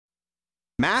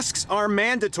Masks are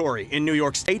mandatory in New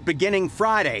York State beginning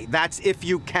Friday. That's if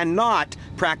you cannot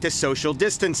practice social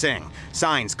distancing.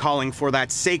 Signs calling for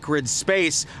that sacred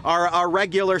space are a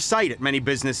regular sight at many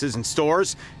businesses and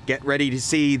stores. Get ready to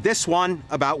see this one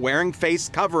about wearing face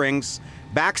coverings.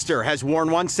 Baxter has worn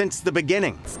one since the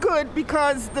beginning. It's good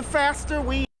because the faster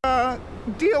we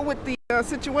deal with the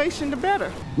situation, the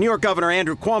better. New York Governor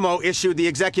Andrew Cuomo issued the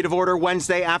executive order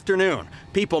Wednesday afternoon.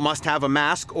 People must have a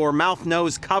mask or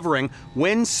mouth-nose covering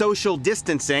when social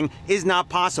distancing is not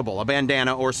possible. A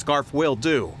bandana or scarf will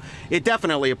do. It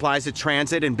definitely applies to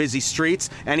transit and busy streets,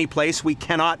 any place we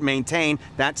cannot maintain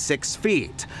that 6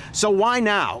 feet. So why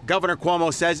now? Governor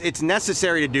Cuomo says it's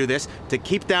necessary to do this to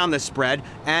keep down the spread,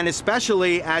 and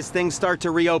especially as things start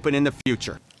to reopen in the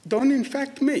future. Don't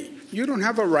infect me. You don't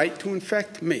have a right to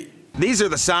infect me. These are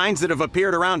the signs that have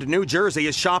appeared around New Jersey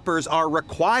as shoppers are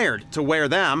required to wear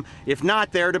them. If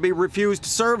not, they're to be refused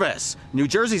service. New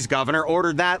Jersey's governor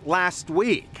ordered that last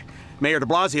week. Mayor de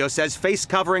Blasio says face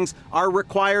coverings are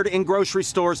required in grocery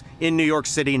stores in New York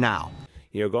City now.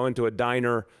 You know, go into a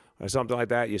diner or something like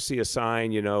that, you see a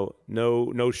sign, you know,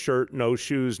 no shirt, no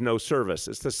shoes, no service.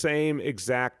 It's the same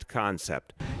exact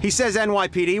concept. He says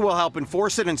NYPD will help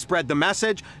enforce it and spread the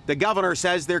message. The governor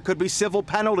says there could be civil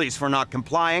penalties for not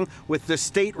complying with the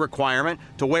state requirement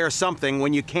to wear something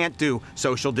when you can't do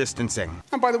social distancing.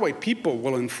 And by the way, people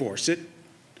will enforce it.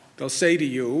 They'll say to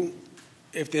you,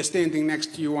 if they're standing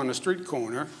next to you on a street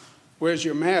corner, "Where's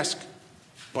your mask,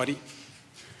 buddy?"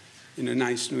 in a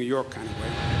nice New York kind of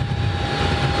way.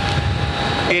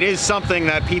 It is something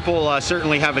that people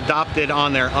certainly have adopted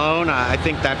on their own. I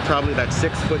think that probably that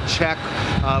 6-foot check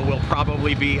will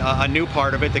probably be a new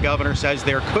part of it. The governor says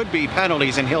there could be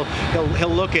penalties, and he'll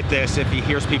look at this if he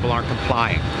hears people aren't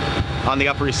complying. On the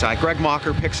Upper East Side, Greg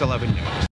Mocker, Pix 11 News.